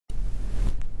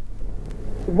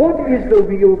What is the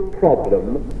real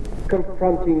problem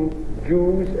confronting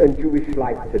Jews and Jewish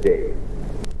life today?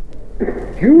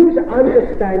 Jews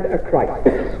understand a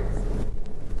crisis.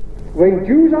 When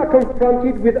Jews are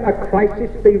confronted with a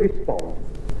crisis, they respond.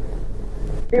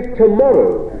 If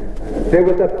tomorrow there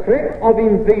was a threat of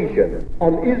invasion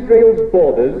on Israel's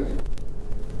borders,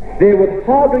 there would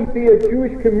hardly be a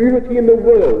Jewish community in the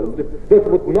world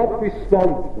that would not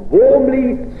respond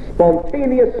warmly,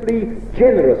 spontaneously,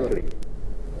 generously.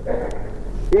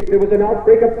 If there was an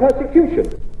outbreak of persecution,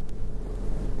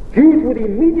 Jews would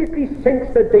immediately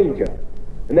sense the danger,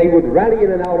 and they would rally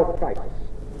in an hour of crisis.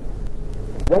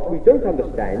 What we don't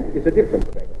understand is a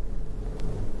different threat.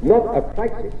 Not a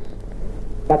crisis,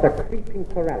 but a creeping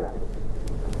paralysis.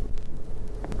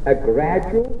 A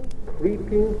gradual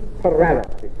creeping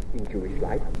paralysis in Jewish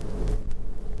life,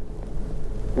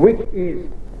 which is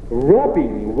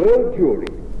robbing world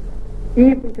Jewry,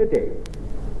 even today,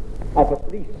 of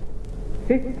at least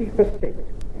 50%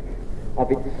 of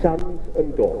its sons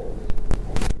and daughters.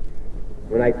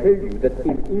 When I tell you that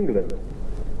in England,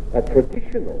 a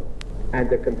traditional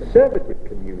and a conservative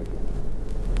community,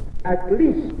 at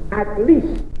least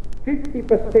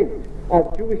 50%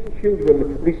 of Jewish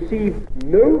children receive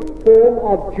no form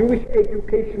of Jewish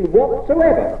education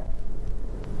whatsoever.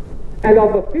 And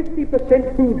of the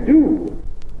 50% who do,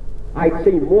 I'd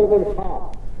say more than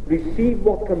half receive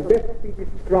what can best be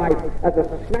described as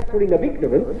a smattering of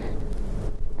ignorance.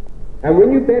 And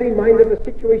when you bear in mind that the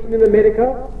situation in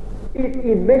America is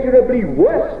immeasurably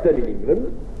worse than in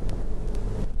England,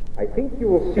 I think you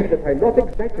will see that I'm not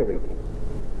exaggerating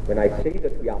when I say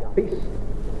that we are faced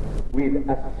with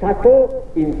a subtle,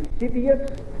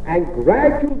 insidious, and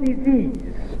gradual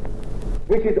disease,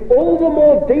 which is all the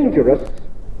more dangerous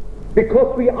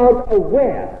because we aren't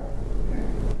aware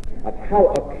of how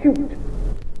acute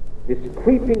this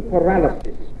creeping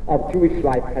paralysis of Jewish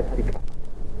life has become.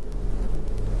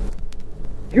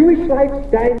 Jewish life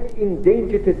stands in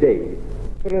danger today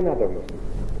for another reason.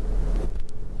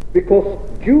 Because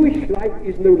Jewish life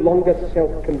is no longer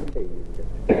self-contained.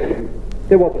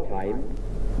 There was a time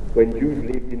when Jews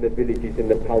lived in the villages in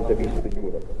the towns of Eastern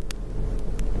Europe.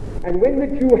 And when the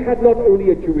Jew had not only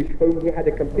a Jewish home, he had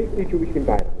a completely Jewish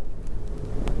environment.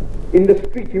 In the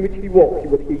street in which he walked, he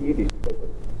would hear Yiddish spoken.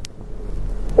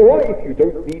 Or if you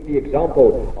don't need the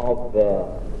example of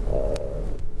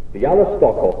Bialystok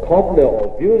or Kovna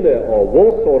or Vilna or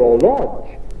Warsaw or Lodz,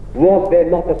 was there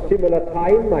not a similar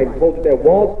time? I'm told there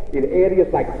was in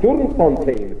areas like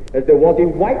Durnfontein, as there was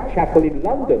in Whitechapel in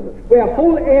London, where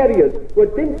whole areas were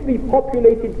densely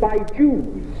populated by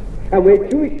Jews, and where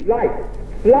Jewish life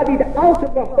flooded out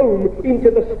of the home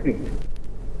into the street.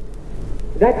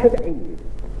 That has ended.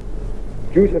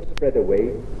 Jews have spread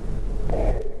away.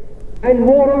 And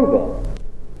moreover,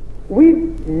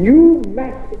 with new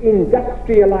mass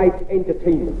industrialized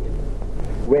entertainment,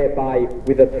 whereby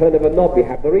with a turn of a knob we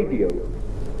have the radio,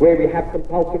 where we have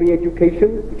compulsory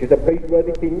education, which is a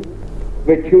praiseworthy thing,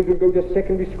 where children go to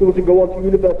secondary schools and go on to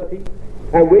university,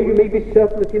 and where you may be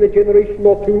certain that in a generation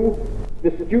or two, the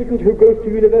student who goes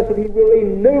to university will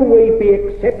in no way be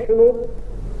exceptional.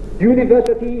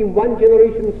 University in one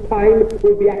generation's time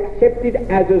will be accepted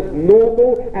as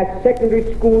normal as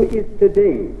secondary school is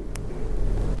today.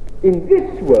 In this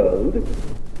world,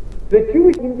 the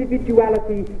Jewish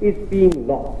individuality is being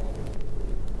lost.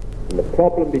 And the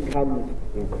problem becomes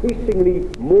increasingly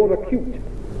more acute.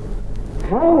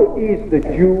 How is the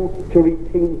Jew to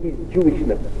retain his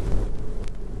Jewishness?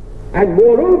 And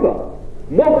moreover,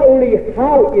 not only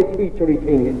how is he to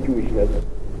retain his Jewishness,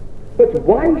 but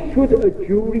why should a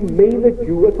Jew remain a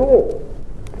Jew at all?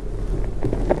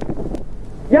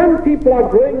 Young people are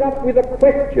growing up with a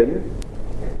question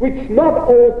which not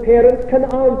all parents can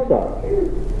answer.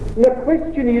 And the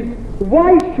question is,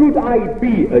 why should I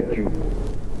be a Jew?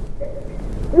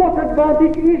 What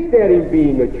advantage is there in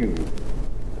being a Jew?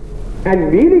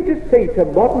 And merely to say to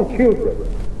modern children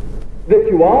that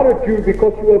you are a Jew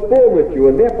because you were born a Jew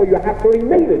and therefore you have to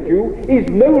remain a Jew is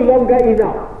no longer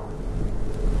enough.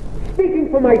 Speaking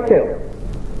for myself,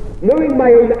 knowing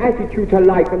my own attitude to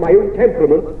life and my own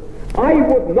temperament, I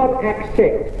would not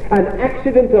accept an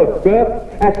accident of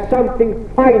birth as something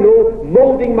final,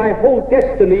 molding my whole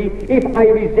destiny if I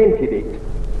resented it.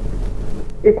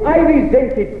 If I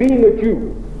resented being a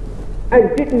Jew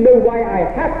and didn't know why I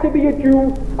had to be a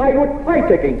Jew, I would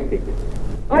fight against it.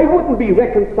 I wouldn't be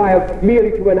reconciled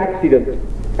merely to an accident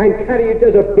and carry it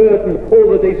as a burden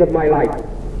all the days of my life.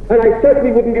 And I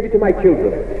certainly wouldn't give it to my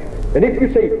children. And if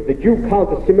you say the Jew can't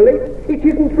assimilate, it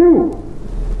isn't true.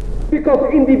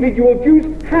 Because individual Jews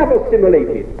have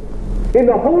assimilated. In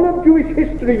the whole of Jewish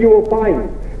history you will find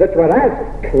that whereas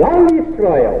Klal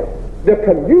Yisrael, the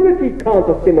community can't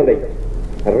assimilate,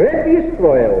 Reb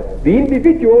Yisrael, the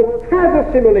individual, has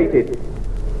assimilated.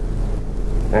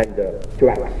 And to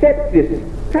accept this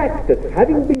fact that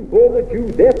having been born a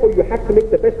Jew, therefore you have to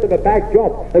make the best of a bad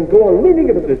job and go on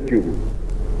living as a Jew,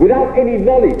 without any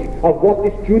knowledge of what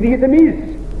this Judaism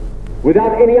is,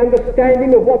 without any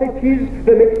understanding of what it is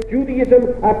that makes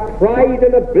Judaism a pride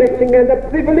and a blessing and a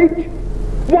privilege.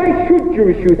 Why should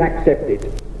Jewish youth accept it?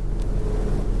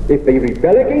 If they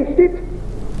rebel against it,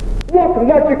 what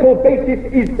logical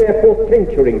basis is there for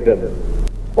censuring them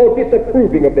or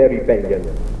disapproving of their rebellion?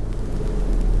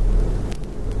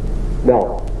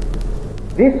 Now,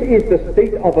 this is the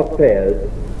state of affairs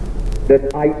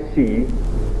that I see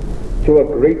to a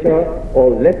greater or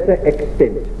lesser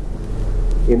extent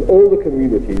in all the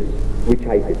communities which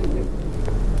I visit.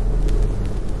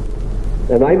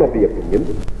 And I'm of the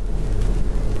opinion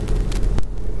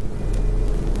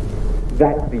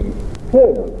that the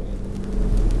foremost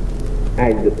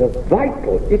and the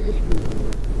vital issue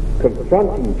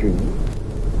confronting Jews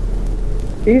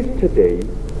is today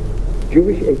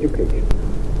Jewish education.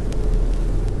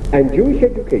 And Jewish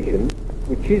education,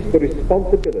 which is the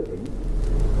responsibility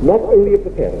not only of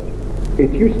the parents,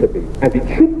 it used to be, and it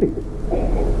should be.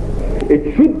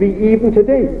 It should be even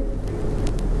today.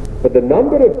 But the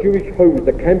number of Jewish homes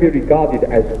that can be regarded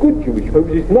as good Jewish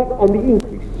homes is not on the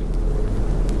increase.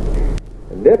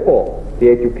 And therefore, the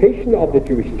education of the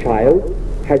Jewish child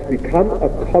has become a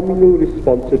communal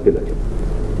responsibility.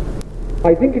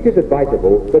 I think it is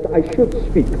advisable that I should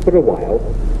speak for a while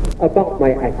about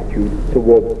my attitude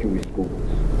towards Jewish schools.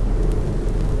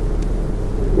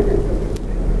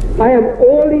 I am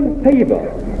all in favor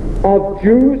of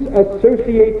Jews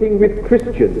associating with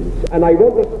Christians, and I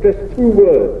want to stress two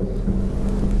words: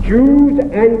 Jews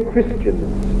and Christians.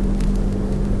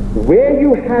 Where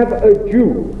you have a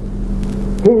Jew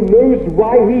who knows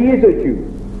why he is a Jew,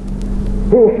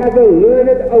 who has a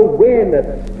learned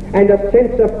awareness and a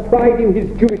sense of pride in his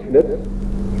Jewishness,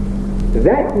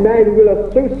 that man will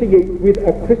associate with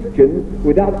a Christian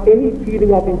without any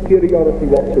feeling of inferiority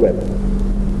whatsoever,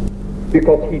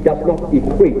 because he does not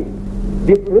equate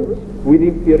difference with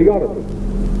inferiority.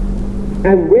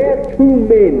 And where two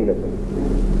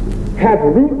men have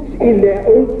roots in their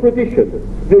own tradition,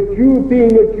 the Jew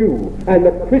being a Jew and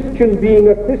the Christian being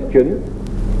a Christian,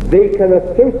 they can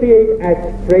associate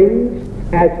as friends,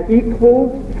 as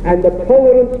equals, and the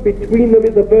tolerance between them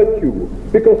is a virtue,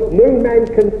 because no man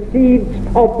concedes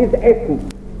of his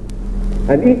essence,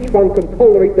 and each one can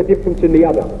tolerate the difference in the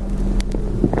other.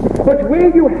 But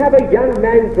where you have a young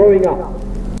man growing up,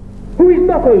 who is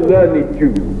not a learned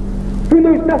Jew, who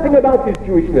knows nothing about his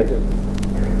Jewishness,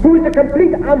 who is a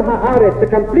complete Am Haaretz, a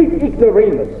complete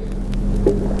ignoramus,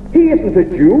 he isn't a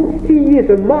Jew, he is,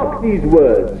 and mark these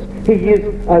words, he is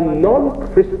a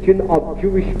non-Christian of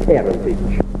Jewish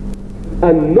parentage.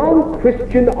 A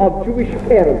non-Christian of Jewish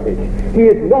parentage. He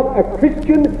is not a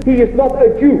Christian, he is not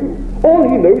a Jew. All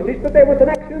he knows is that there was an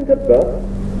accident at birth.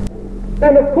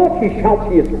 And of course he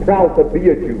shouts he is proud to be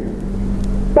a Jew.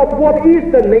 But what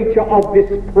is the nature of this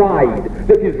pride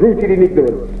that is rooted in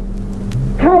ignorance?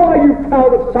 How are you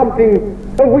proud of something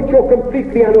of which you're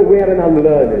completely unaware and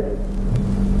unlearned?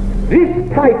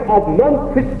 This type of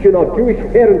non-Christian or Jewish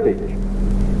parentage,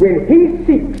 when he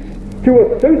seeks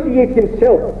to associate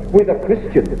himself with a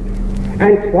Christian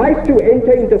and tries to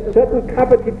enter into certain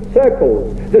coveted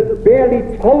circles that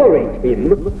barely tolerate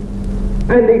him,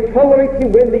 and they tolerate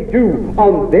him when they do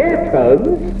on their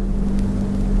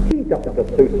terms, he doesn't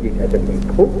associate as an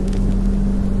equal.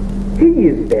 He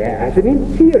is there as an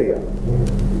inferior.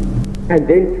 And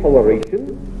then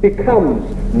toleration becomes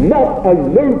not a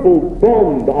noble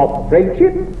bond of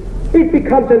friendship, it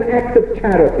becomes an act of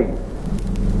charity.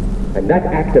 And that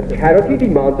act of charity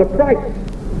demands a price.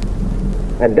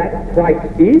 And that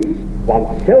price is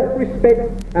one's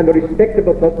self-respect and the respect of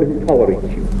a person who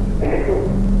tolerates you.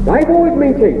 I've always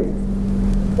maintained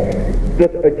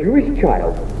that a Jewish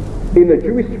child in a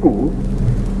Jewish school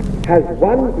has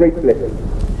one great blessing.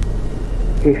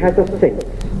 He has a sense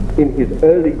in his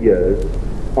early years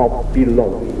of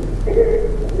belonging.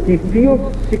 He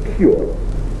feels secure.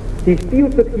 He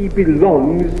feels that he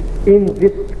belongs in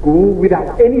this school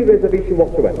without any reservation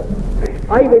whatsoever.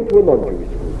 I went to a non-Jewish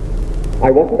school.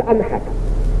 I wasn't unhappy.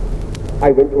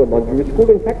 I went to a non-Jewish school.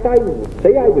 In fact, I would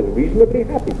say I was reasonably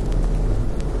happy.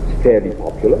 It's fairly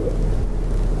popular.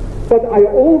 But I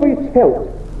always felt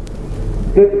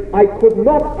that I could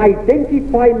not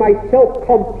identify myself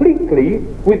completely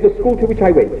with the school to which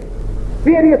I went.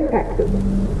 Various factors.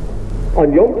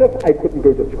 On Yom Tov, I couldn't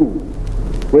go to school.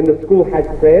 When the school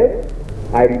had prayers,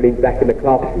 I remained back in the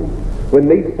classroom. When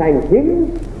they sang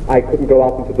hymns, I couldn't go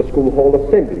out into the school hall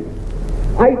assembly.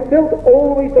 I felt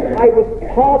always that I was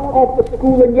part of the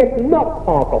school and yet not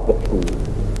part of the school.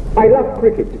 I loved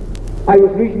cricket. I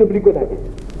was reasonably good at it.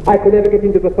 I could never get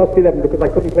into the first 11 because I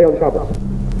couldn't play on Shabbos.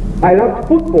 I loved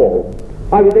football.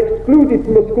 I was excluded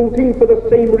from the school team for the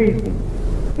same reason.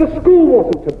 The school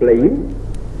wasn't to blame.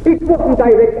 It wasn't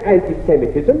direct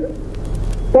anti-Semitism.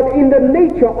 But in the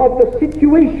nature of the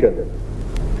situation,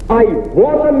 I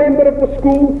was a member of the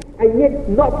school and yet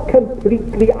not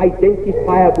completely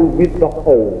identifiable with the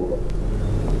whole.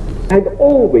 And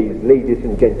always, ladies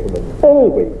and gentlemen,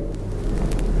 always,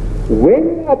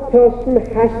 when a person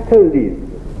has to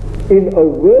live in a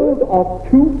world of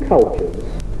two cultures,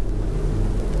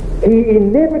 he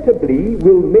inevitably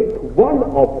will make one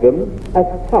of them a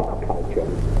subculture.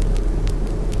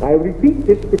 I repeat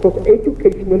this because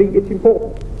educationally it's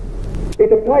important.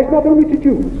 It applies not only to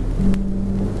Jews,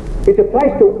 it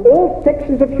applies to all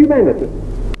sections of humanity.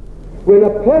 When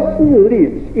a person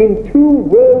lives in two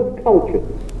world cultures,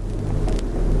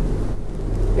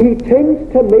 he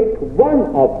tends to make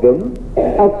one of them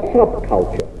a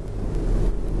subculture.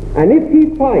 And if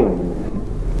he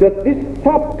finds that this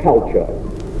subculture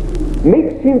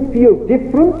makes him feel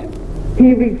different,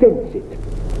 he resents it.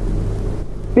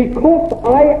 Because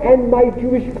I and my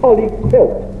Jewish colleagues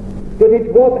felt that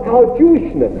it was our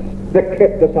Jewishness that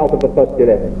kept us out of the first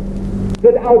 11.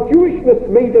 That our Jewishness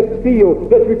made us feel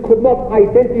that we could not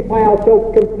identify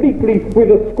ourselves completely with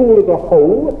the school as a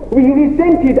whole. We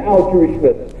resented our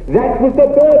Jewishness. That was the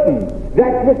burden.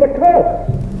 That was the curse.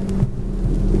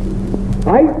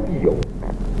 I feel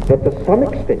that to some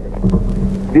extent,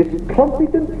 this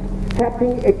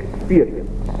confidence-sapping experience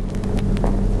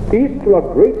is to a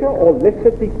greater or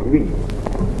lesser degree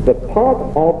the part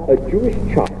of a Jewish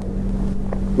child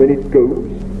when it goes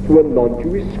to a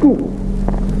non-Jewish school.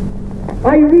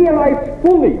 I realize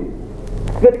fully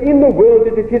that in the world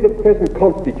as it is at present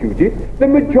constituted, the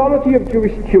majority of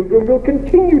Jewish children will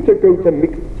continue to go to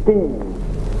mixed schools.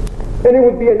 And it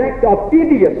would be an act of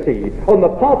idiocy on the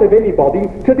part of anybody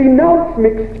to denounce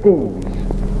mixed schools.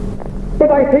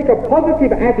 But I take a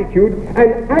positive attitude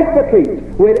and advocate,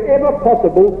 wherever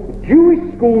possible,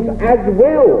 Jewish schools as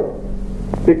well.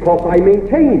 Because I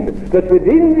maintain that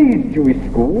within these Jewish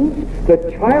schools, the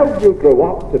child will grow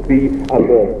up to be a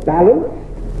more balanced,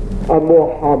 a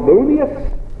more harmonious,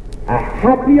 a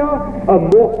happier, a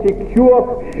more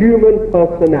secure human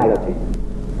personality.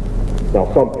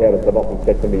 Now, some parents have often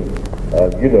said to me,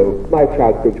 my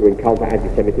child's going to encounter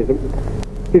anti-Semitism.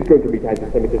 He's going to meet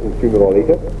anti-Semitism sooner or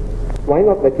later. Why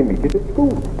not let him meet it at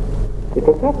school? It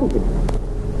will happen to him.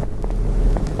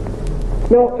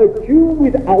 Now, a Jew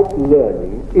without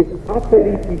learning is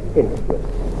utterly defenseless.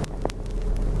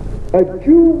 A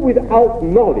Jew without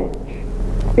knowledge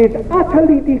is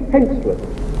utterly defenseless.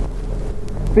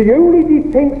 The only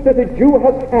defense that a Jew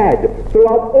has had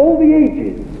throughout all the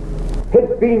ages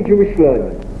has been Jewish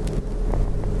learning.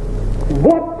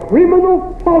 What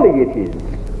criminal folly it is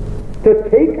to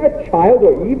take a child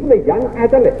or even a young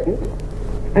adolescent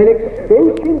and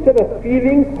expose him to the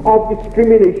feeling of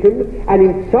discrimination, and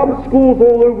in some schools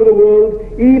all over the world,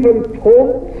 even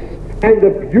taunts and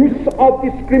abuse of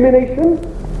discrimination,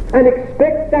 and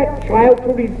expect that child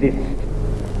to resist.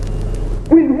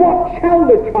 With what shall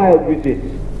the child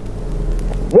resist?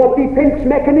 What defense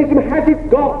mechanism has it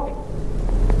got?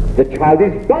 The child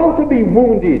is bound to be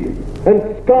wounded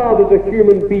and scarred as a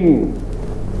human being.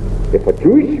 If a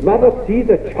Jewish mother sees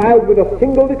a child with a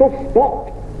single little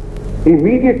spot,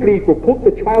 immediately it will put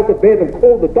the child to bed and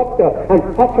call the doctor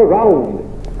and fuss around.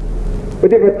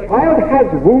 But if a child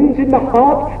has wounds in the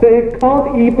heart that it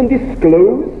can't even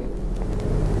disclose,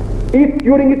 if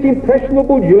during its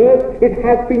impressionable years it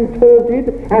has been taunted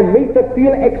and made to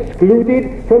feel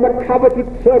excluded from a coveted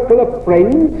circle of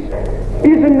friends,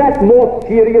 isn't that more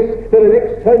serious than an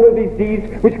external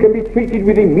disease which can be treated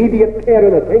with immediate care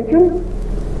and attention?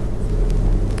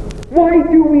 Why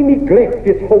do we neglect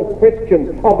this whole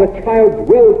question of the child's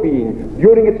well-being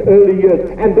during its early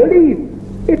years and believe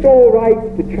it's all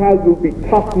right, the child will be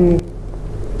toughened,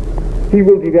 he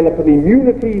will develop an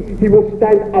immunity, he will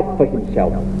stand up for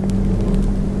himself?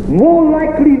 More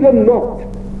likely than not,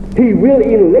 he will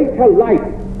in later life,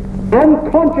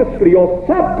 unconsciously or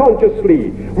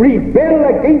subconsciously,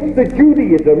 rebel against the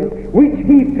Judaism which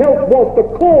he felt was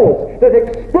the cause that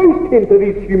exposed him to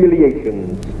these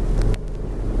humiliations.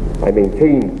 I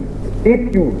maintain,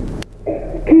 if you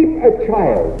keep a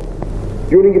child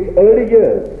during its early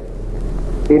years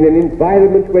in an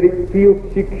environment where it feels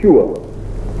secure,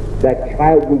 that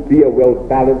child will be a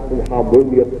well-balanced and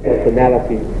harmonious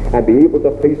personality and be able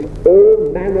to face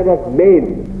all manner of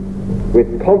men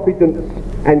with confidence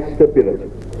and stability.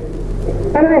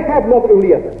 And I have not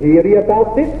only a theory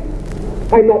about this,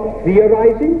 I'm not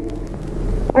theorizing,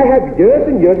 I have years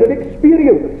and years of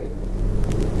experience.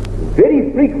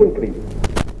 Very frequently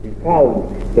we found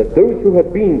that those who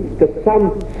had been to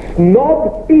some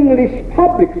snob English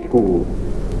public school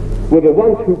were the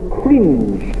ones who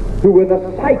cringed, who were the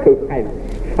psychopaths,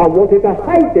 and wanted to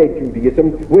hide their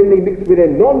Judaism when they mixed with their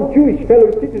non-Jewish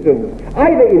fellow citizens,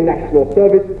 either in national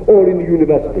service or in the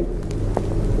university.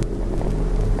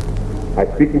 I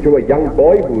was speaking to a young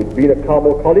boy who had been at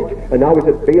Carmel College and now is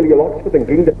at Balliol, Oxford, and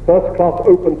gained a first-class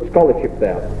open scholarship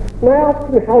there. And I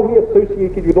asked him how he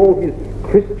associated with all his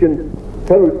Christian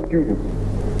fellow students.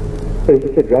 And he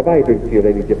said, Rabbi, I don't feel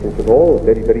any difference at all,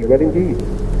 very, very well indeed.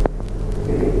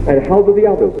 And how do the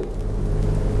others?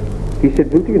 He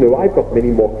said, well, do you know, I've got many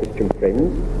more Christian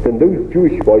friends than those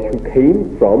Jewish boys who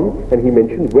came from, and he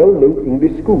mentioned, well-known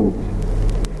English schools.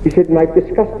 He said, and I've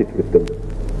discussed it with them.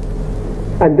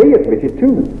 And they admit it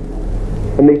too.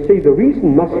 And they say the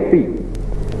reason must be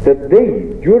that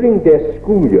they, during their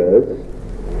school years,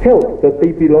 felt that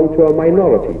they belonged to a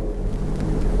minority.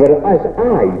 Whereas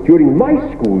I, during my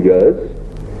school years,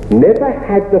 never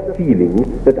had the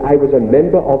feeling that I was a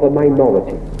member of a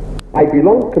minority. I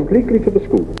belonged completely to the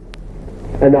school.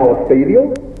 And now at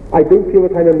Balliol, I don't feel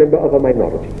that I'm a member of a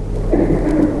minority.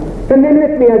 And then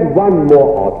let me add one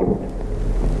more argument.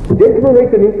 The gentleman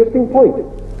made an interesting point.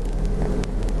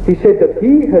 He said that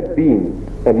he had been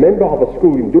a member of a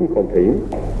school in Dunfontein,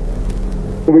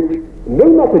 which, no,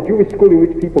 not a Jewish school in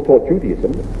which people taught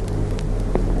Judaism,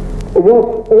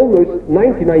 was almost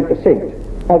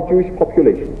 99% of Jewish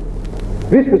population.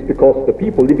 This was because the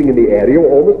people living in the area were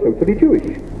almost totally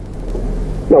Jewish.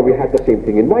 Now, we had the same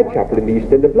thing in Whitechapel in the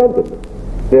East End of London.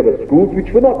 There were schools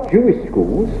which were not Jewish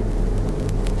schools,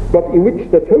 but in which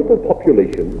the total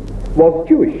population was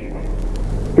Jewish,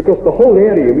 because the whole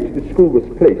area in which the school was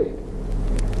placed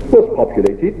was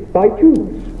populated by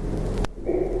Jews.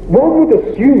 One would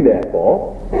assume,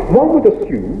 therefore,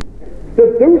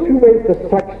 that those who went to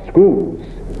such schools,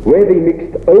 where they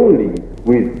mixed only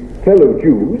with fellow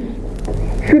Jews,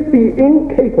 should be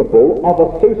incapable of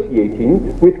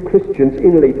associating with Christians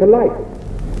in later life.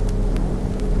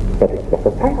 But it's not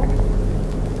a fact.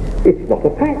 It's not a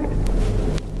fact.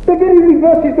 The very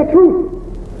reverse is the truth.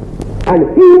 And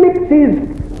he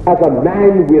mixes as a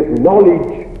man with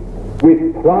knowledge,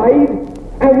 with pride,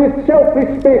 and with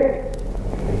self-respect,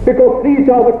 because these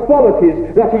are the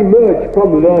qualities that emerge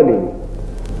from learning.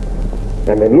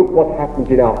 And then look what happens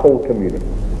in our whole community.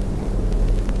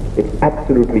 It's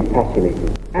absolutely fascinating,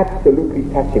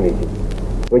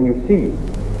 when you see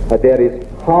that there is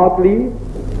hardly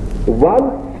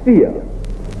one sphere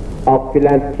of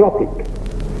philanthropic,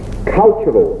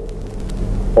 cultural,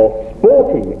 or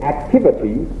sporting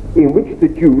activity in which the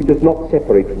Jew does not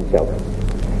separate himself.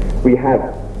 We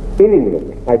have in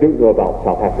England, I don't know about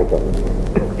South Africa,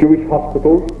 Jewish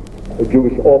hospitals, a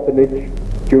Jewish orphanage,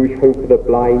 Jewish home for the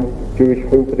blind, Jewish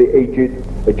home for the aged,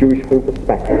 a Jewish home for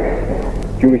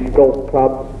spastics, Jewish golf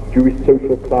clubs, Jewish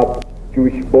social clubs,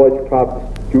 Jewish boys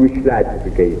clubs, Jewish lads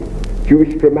brigades,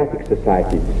 Jewish dramatic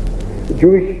societies,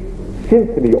 Jewish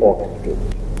symphony orchestras.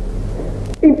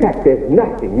 In fact, there's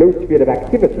nothing, no sphere of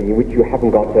activity in which you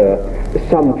haven't got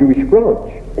some Jewish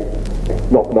branch.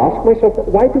 Not to ask myself,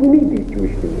 why do we need these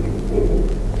Jewish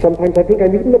things? Sometimes I think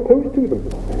I'm even opposed to them.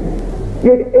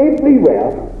 Yet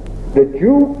everywhere, the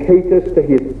Jew caters to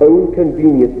his own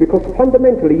convenience, because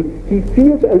fundamentally he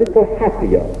feels a little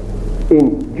happier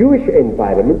in Jewish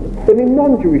environments than in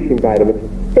non-Jewish environments.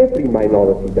 Every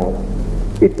minority does.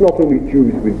 It's not only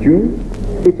Jews with Jews,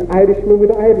 it's Irishmen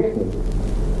with Irishmen.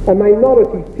 A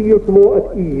minority feels more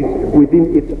at ease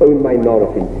within its own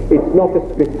minority. It's not a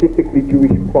specifically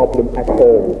Jewish problem at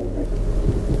all.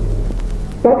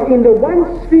 But in the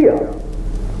one sphere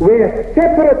where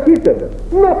separatism,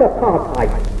 not apartheid,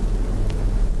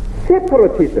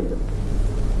 separatism,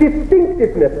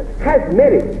 distinctiveness has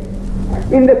merit,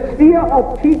 in the sphere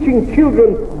of teaching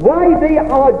children why they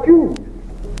are Jews,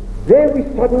 there we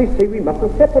suddenly say we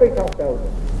mustn't separate ourselves.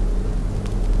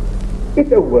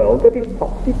 It's a world that is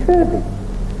topsy-turvy.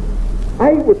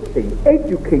 I would say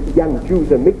educate young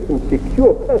Jews and make them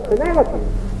secure personalities,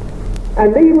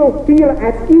 and they will feel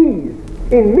at ease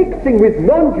in mixing with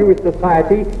non-Jewish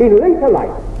society in later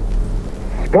life.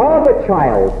 Scar the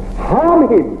child, harm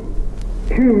him,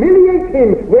 humiliate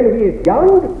him when he is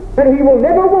young, and he will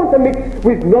never want to mix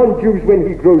with non-Jews when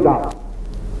he grows up.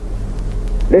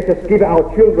 Let us give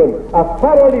our children a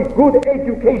thoroughly good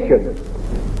education,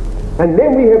 and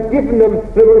then we have given them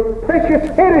the most precious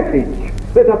heritage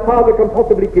that a father can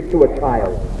possibly give to a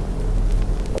child.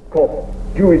 Of course,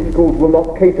 Jewish schools will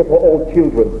not cater for all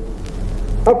children.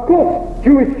 Of course,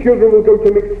 Jewish children will go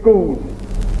to mixed schools.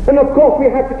 And of course, we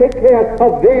have to take care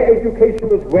of their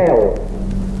education as well.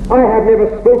 I have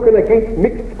never spoken against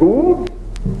mixed schools.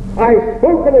 I have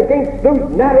spoken against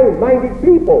those narrow-minded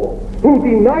people who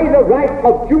deny the right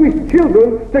of Jewish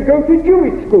children to go to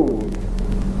Jewish schools.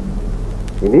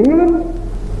 In England,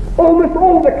 almost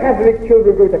all the Catholic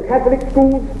children go to Catholic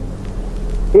schools.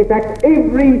 In fact,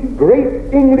 every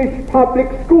great English public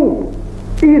school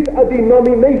is a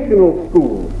denominational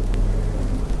school.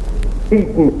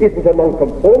 Eton isn't a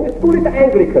nonconformist school, it's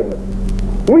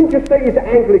Anglican. Winchester is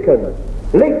Anglican.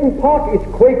 Leighton Park is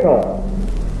Quaker.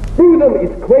 Bootham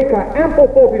is Quaker.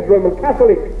 Ampleforth is Roman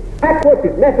Catholic. Ackworth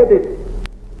is Methodist.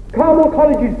 Carmel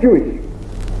College is Jewish.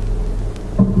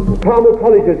 Carmel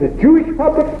College as a Jewish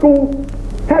public school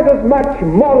has as much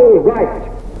moral right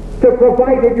to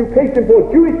provide education for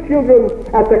Jewish children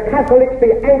as the Catholics,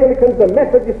 the Anglicans, the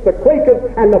Methodists, the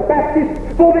Quakers, and the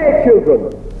Baptists for their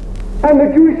children. And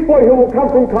the Jewish boy who will come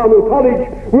from Carmel College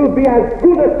will be as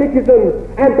good a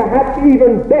citizen and perhaps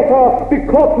even better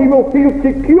because he will feel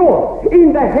secure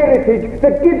in the heritage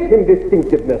that gives him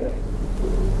distinctiveness.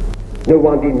 No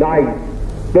one denies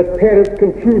that parents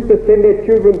can choose to send their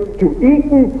children to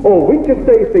Eton or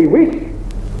Winchester if they wish.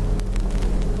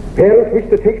 Parents wish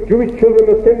to take Jewish children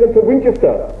and send them to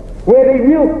Winchester, where they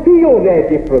will feel their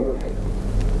difference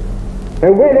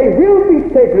and where they will be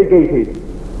segregated.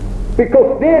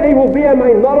 Because there they will be a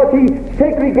minority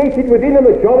segregated within a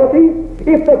majority.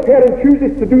 If the parent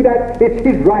chooses to do that, it's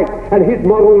his right and his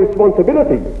moral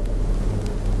responsibility.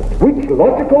 Which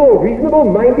logical or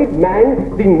reasonable-minded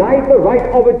man denies the right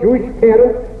of a Jewish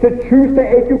parent to choose to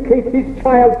educate his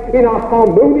child in a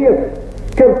harmonious,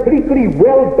 completely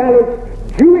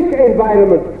well-balanced Jewish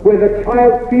environment where the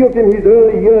child feels in his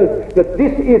early years that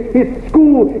this is his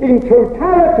school in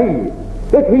totality,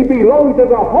 that he belongs as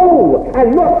a whole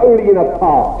and not only in a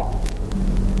part.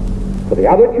 For the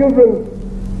other children,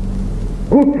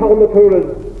 good Talmud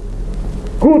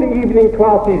Torahs, good evening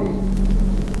classes,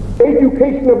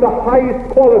 education of the highest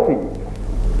quality.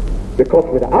 Because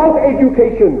without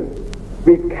education,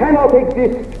 we cannot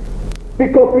exist,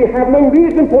 because we have no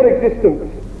reason for existence.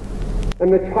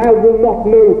 And the child will not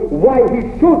know why he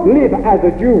should live as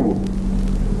a Jew.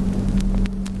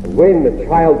 And when the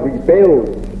child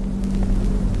rebels,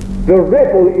 the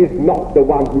rebel is not the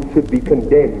one who should be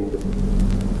condemned,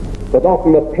 but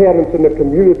often the parents and the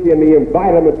community and the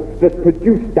environment that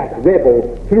produced that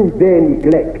rebel through their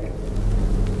neglect.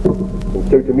 And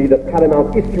so to me, the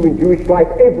paramount issue in Jewish life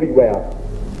everywhere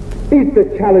is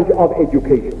the challenge of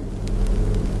education.